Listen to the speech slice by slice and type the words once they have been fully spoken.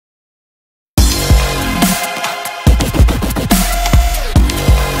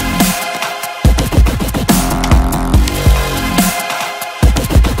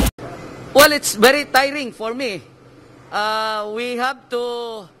it's very tiring for me. We have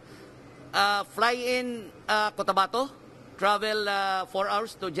to fly in Cotabato, travel 4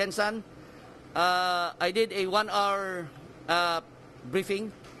 hours to Jensan. I did a 1-hour briefing,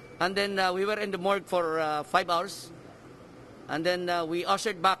 and then we were in the morgue for 5 hours. And then we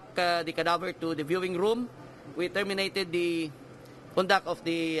ushered back the cadaver to the viewing room. We terminated the conduct of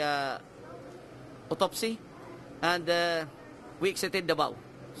the autopsy, and we exited Davao.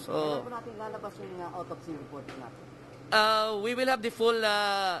 So, natin lalabas yung autopsy report natin? We will have the full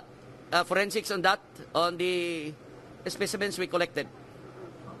forensics on that, on the specimens we collected.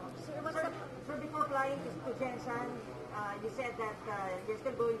 Sir, before flying to Jensan, you said that you're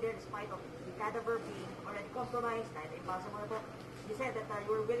still going there despite of the cadaver being already compromised, kahit impossible na po. You said that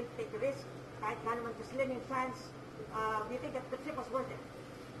you were willing to take the risk, kahit nga naman to slim yung chance. Do you think that the trip was worth it?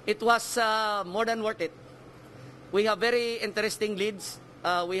 It was more than worth it. We have very interesting leads.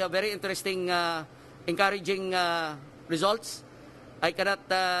 We have very interesting, encouraging results. I cannot,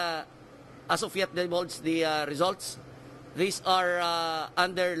 as of yet, divulge the results. These are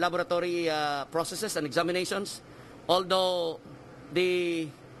under laboratory processes and examinations. Although the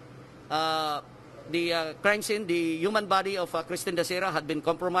crime scene, the human body of Christine Dacera had been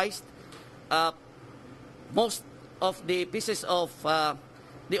compromised. Most of the pieces of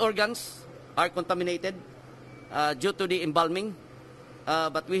the organs are contaminated due to the embalming.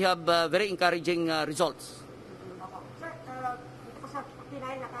 But we have very encouraging results. Sir, ito po sa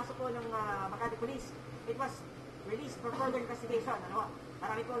pinahil na kaso po ng Makati Police, it was released for further investigation.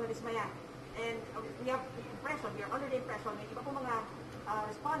 Marami po na-dismaya. And we have impression, we are under the impression na iba po mga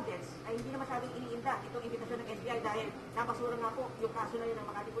respondents ay hindi na masyadong iniinda itong imbitasyon ng NBI dahil napasura nga po yung kaso na yun ng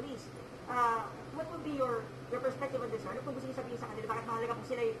Makati Police. What would be your perspective on this, sir? Ano po gusto niyo sabihin sa kanila? Bakit mahalaga po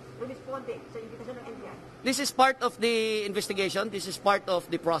sila lumisponde sa imbitasyon ng NBI? This is part of the investigation. This is part of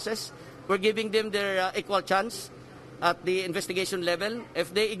the process. We're giving them their equal chance at the investigation level.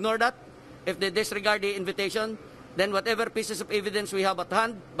 If they ignore that, if they disregard the invitation, then whatever pieces of evidence we have at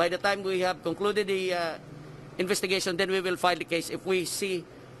hand, by the time we have concluded the investigation, then we will file the case if we see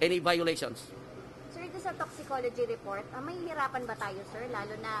any violations. Sir, ito sa toxicology report, may hirapan ba tayo, sir?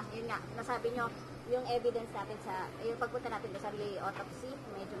 Lalo na, yun nga, nasabi nyo, yung evidence natin sa, yung pagpunta natin sa reautopsy,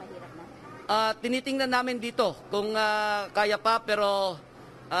 medyo mahirap na. Tinitingnan namin dito kung kaya pa, pero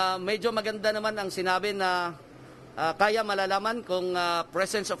medyo maganda naman ang sinabi na kaya malalaman kung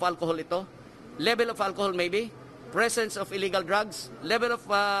presence of alcohol ito, level of alcohol maybe, presence of illegal drugs, level of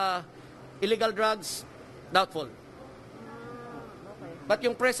illegal drugs, doubtful. Okay. But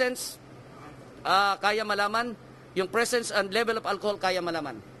yung presence, kaya malaman, yung presence and level of alcohol kaya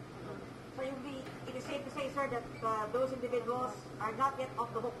malaman. So it is safe to say, sir, that those individuals are not yet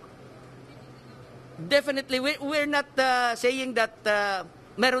off the hook? Definitely, we're not saying that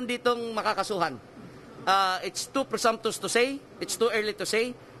meron ditong makakasuhan. It's too presumptuous to say, it's too early to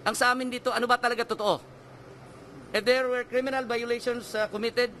say. Ang sa amin dito, ano ba talaga totoo? If there were criminal violations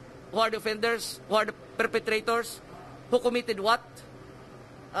committed, who are the offenders, who are the perpetrators, who committed what,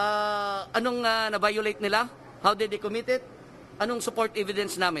 anong na-violate nila, how did they commit it, anong support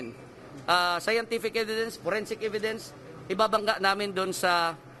evidence namin. Scientific evidence, forensic evidence, ibabangga namin doon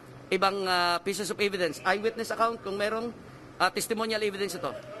sa ibang pieces of evidence. Eyewitness account kung merong testimonial evidence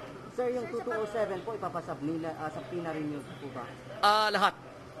ito. Sir, yung 2207 po, ipapasabina rin yun po ba? Lahat.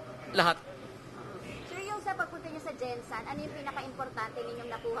 Lahat. Sir, yung sa pagpunta nyo sa Jensan, ano yung pinaka-importante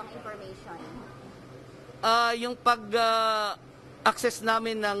ninyong nakuhang information? Yung pag-access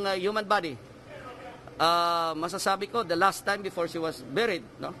namin ng human body. Masasabi ko, the last time before she was buried,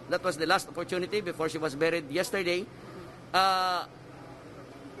 no? That was the last opportunity before she was buried yesterday.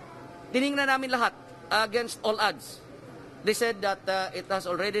 Tiningnan namin lahat against all odds. They said that it has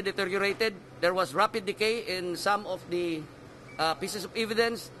already deteriorated. There was rapid decay in some of the pieces of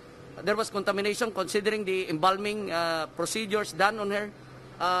evidence. There was contamination considering the embalming procedures done on her.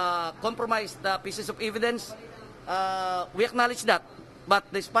 Compromised pieces of evidence. We acknowledge that. But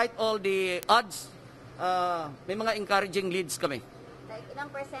despite all the odds, may mga encouraging leads kami. Like, ilang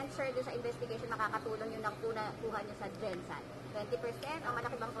percent, sir, doon sa investigation makakatulong yung nakuha nyo sa Jensan? 20% o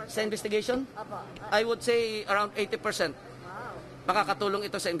malaki bang percent? Sa investigation? Opo. I would say around 80%. Wow. Makakatulong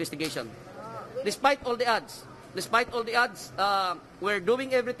ito sa investigation. Oh, Despite all the odds, we're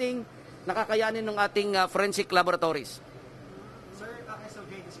doing everything nakakayanin ng ating forensic laboratories. Sir,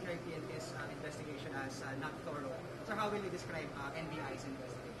 SOJ described PNP's investigation as not thorough. So how will you describe NBI's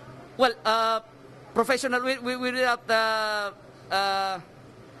investigation? Well, professional, we without, how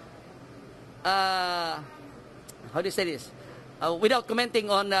do you say this? Without commenting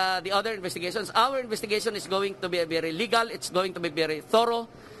on the other investigations, our investigation is going to be very legal, it's going to be very thorough.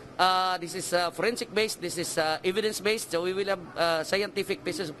 This is forensic-based. This is evidence-based. So we will have scientific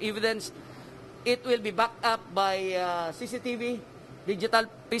pieces of evidence. It will be backed up by CCTV, digital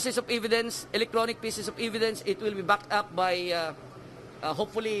pieces of evidence, electronic pieces of evidence. It will be backed up by,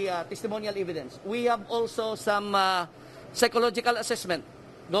 hopefully, testimonial evidence. We have also some psychological assessment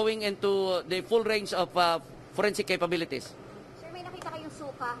going into the full range of forensic capabilities. Sir, may nakita kayong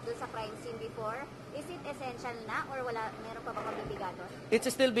suka doon sa crime scene before. Is it essential na or wala, meron pa ba mabibigaton? It's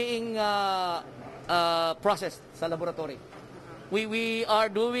still being processed sa laboratory. We are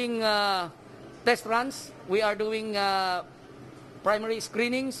doing test runs. We are doing primary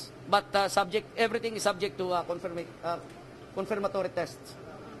screenings, but everything is subject to confirmatory tests.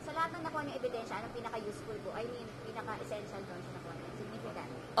 Sa lahat ng nakuha niyong ebidensya, anong pinaka-useful po? I mean, pinaka-essential doon sa nakuha niyo? Significant?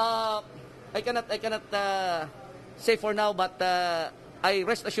 I cannot say for now, but I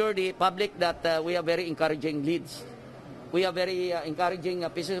rest assure the public that we have very encouraging leads. We have very encouraging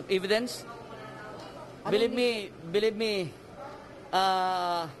pieces of evidence. Believe me,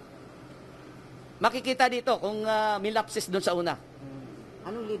 makikita dito kung may lapses doon sa una.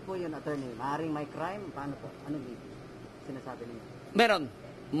 Anong lead po yun, attorney? Maaring may crime? Paano po? Anong lead? Sinasabi niyo? Meron.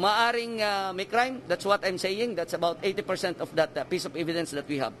 Maaring may crime. That's what I'm saying. That's about 80% of that piece of evidence that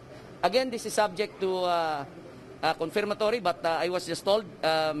we have. Again, this is subject to confirmatory, but I was just told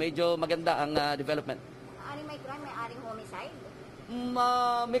medyo maganda ang development. Aring may crime, may aring homicide?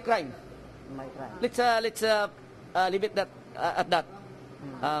 May crime. May crime. Let's leave it at that.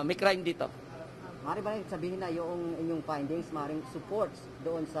 May crime dito. Maaari ba sabihin na yung inyong findings, maaring supports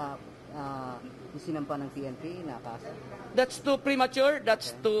doon sa sinampa ng PNP na kaso? That's too premature.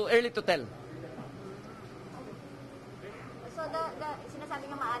 That's too early to tell. So, sinasabi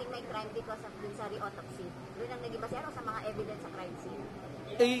niyo maaring may crime because of dun sa reautopsy. Doon ang naging base sa mga evidence sa crime scene.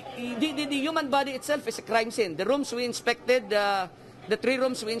 The human body itself is a crime scene. The rooms we inspected, the 3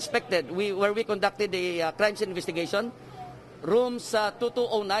 rooms we inspected, where we conducted a crime scene investigation, rooms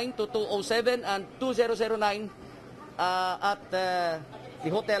 2209, 2207, and 2009 at the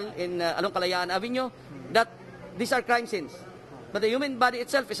hotel in along Kalayaan Avenue, that these are crime scenes. But the human body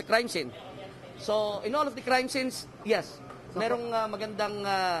itself is a crime scene. So, in all of the crime scenes, yes, merong magandang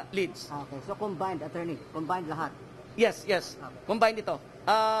leads. Okay, so combined, attorney, combined lahat. Yes. Combined ito.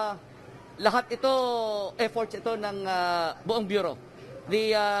 Lahat ito, efforts ito ng buong bureau.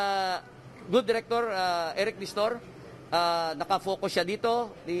 The good director, Eric Distor, nakafocus siya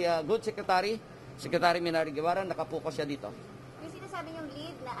dito. The good Secretary Minari Guevara, nakafocus siya dito. Yung sinasabi niyong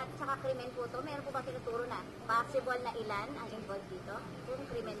lead na at saka krimen po to, meron po ba tinuturo na possible na ilan ang involved dito? Kung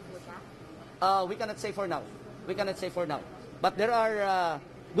krimen po siya? We cannot say for now. But there are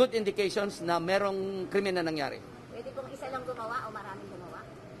good indications na merong krimen na nangyari. Pwede pong isa lang gumawa o maraming gumawa?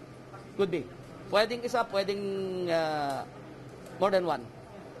 Could be. Pwedeng isa, pwedeng more than one.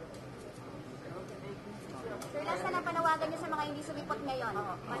 Sir, last na panawagan niyo sa mga hindi sumipot ngayon.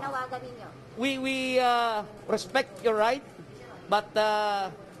 Panawagan ninyo. We respect your right, but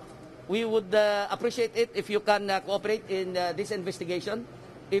we would appreciate it if you can cooperate in this investigation.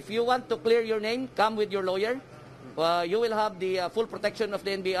 If you want to clear your name, come with your lawyer. You will have the full protection of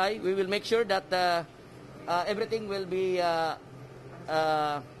the NBI. We will make sure that everything will be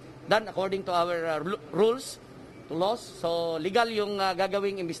done according to our rules, to laws. So legal yung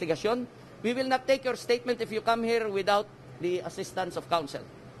gagawing investigasyon. We will not take your statement if you come here without the assistance of counsel.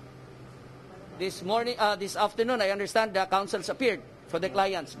 This afternoon, I understand the counsels appeared for the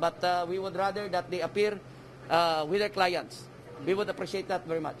clients, but we would rather that they appear with their clients. We would appreciate that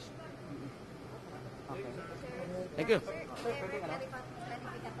very much. Thank you. Sir,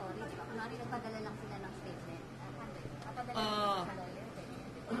 clarificatory. Kunwari nagpadala lang sila ng statement. Napadala lang sa lawyer.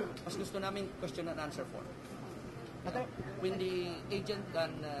 Mas gusto namin question and answer for. When the agent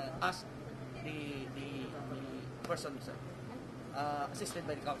can ask the person, sir, assisted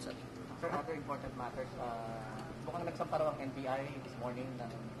by the counsel. Sir, other important matters. Mukhang nagsampa raw ang NBI this morning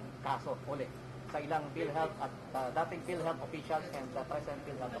ng kaso ulit sa ilang PhilHealth at dating PhilHealth officials and present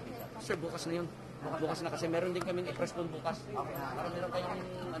PhilHealth officials. Sir, bukas na yun. Bukas na kasi meron din kaming i-press doon bukas. Okay. Para meron kayong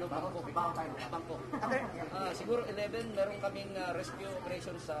bangko. Siguro 11, meron kaming rescue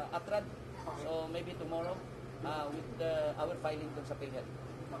operations sa Atrad. So maybe tomorrow with our filing doon sa PhilHealth.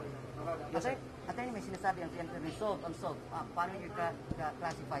 Attorney, may sinasabi ang PNP resolved, unsolved. Paano nyo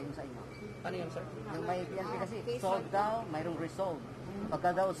classify yun sa inyo? Ano yun, sir? Yung may PNP kasi, solved daw, mayroong resolved.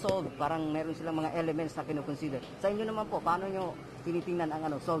 Pagka daw solved, parang meron silang mga elements na kinukonsider. Sa inyo naman po, paano nyo tinitingnan ang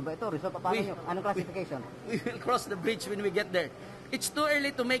solved ba ito? Resolved, paano nyo? Anong classification? We will cross the bridge when we get there. It's too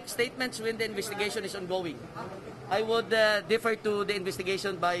early to make statements when the investigation is ongoing. I would defer to the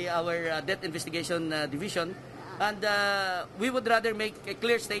investigation by our Death Investigation Division And we would rather make a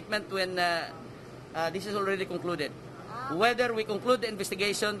clear statement when this is already concluded. Whether we conclude the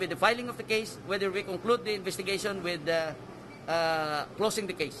investigation with the filing of the case, whether we conclude the investigation with closing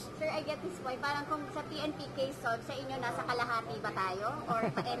the case. Sir, I get this point. Parang kung sa PNP case solved, sa inyo nasa kalahati ba tayo? Or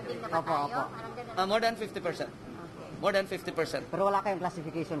pa-ending na ba Opo, tayo? opo. Parang ganun. More than 50%. More than 50%. Pero wala kayong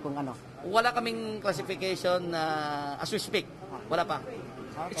classification kung ano. Wala kaming classification as we speak. Wala pa.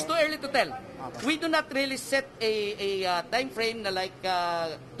 Okay. It's too early to tell. We do not really set a time frame na like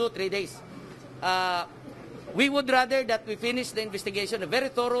 2-3 days. We would rather that we finish the investigation, a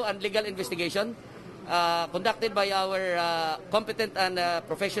very thorough and legal investigation conducted by our competent and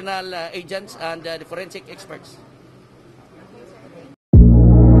professional agents and the forensic experts.